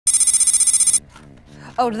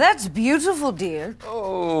Oh, that's beautiful, dear.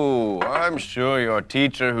 Oh, I'm sure your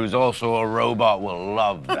teacher, who's also a robot, will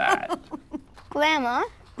love that. Grandma,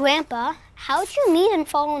 Grandpa, how'd you meet and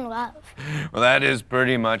fall in love? Well, that is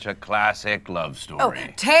pretty much a classic love story.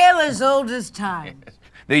 Oh, tale as old as time.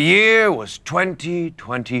 The year was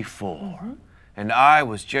 2024. And I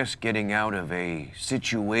was just getting out of a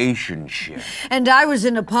situationship. And I was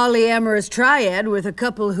in a polyamorous triad with a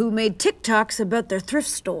couple who made TikToks about their thrift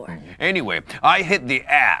store. Anyway, I hit the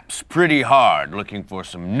apps pretty hard looking for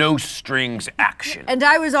some no-strings action. And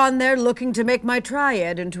I was on there looking to make my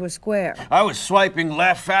triad into a square. I was swiping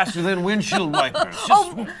left faster than windshield wipers.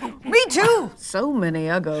 Oh, me too! So many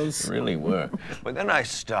uggos. Really were. But then I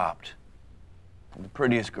stopped. The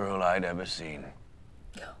prettiest girl I'd ever seen.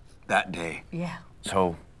 That day. Yeah.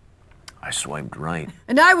 So, I swiped right.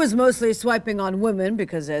 And I was mostly swiping on women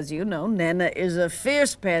because, as you know, Nana is a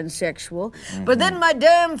fierce pansexual. But then my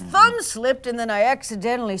damn thumb slipped and then I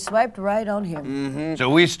accidentally swiped right on him. So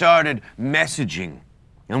we started messaging.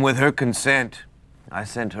 And with her consent, I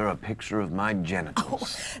sent her a picture of my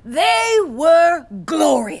genitals. Oh, they were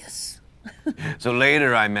glorious. So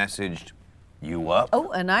later I messaged, "You up?"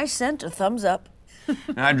 Oh, and I sent a thumbs up.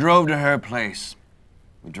 And I drove to her place.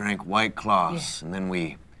 We drank White Claws, and then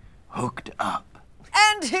we hooked up.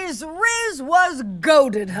 And his riz was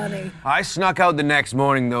goated, honey. I snuck out the next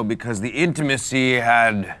morning, though, because the intimacy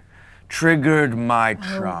had triggered my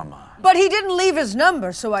trauma. But he didn't leave his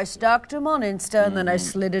number, so I stalked him on Insta, and then I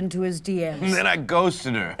slid into his DMs. And then I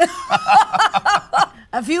ghosted her.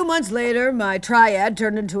 A few months later, my triad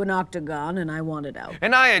turned into an octagon, and I wanted out.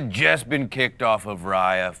 And I had just been kicked off of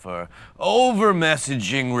Raya for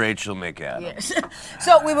over-messaging Rachel McAdams. Yes.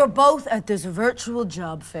 So we were both at this virtual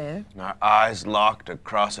job fair. Our eyes locked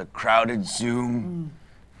across a crowded Zoom.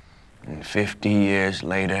 And 50 years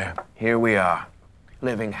later, here we are,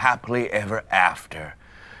 living happily ever after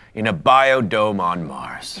in a biodome on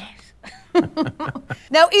Mars.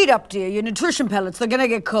 Now eat up, dear. Your nutrition pellets, they're gonna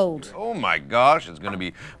get cold. Oh my gosh, it's gonna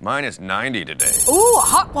be -90 today. Ooh, a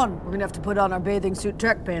hot one. We're gonna have to put on our bathing suit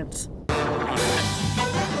track pants.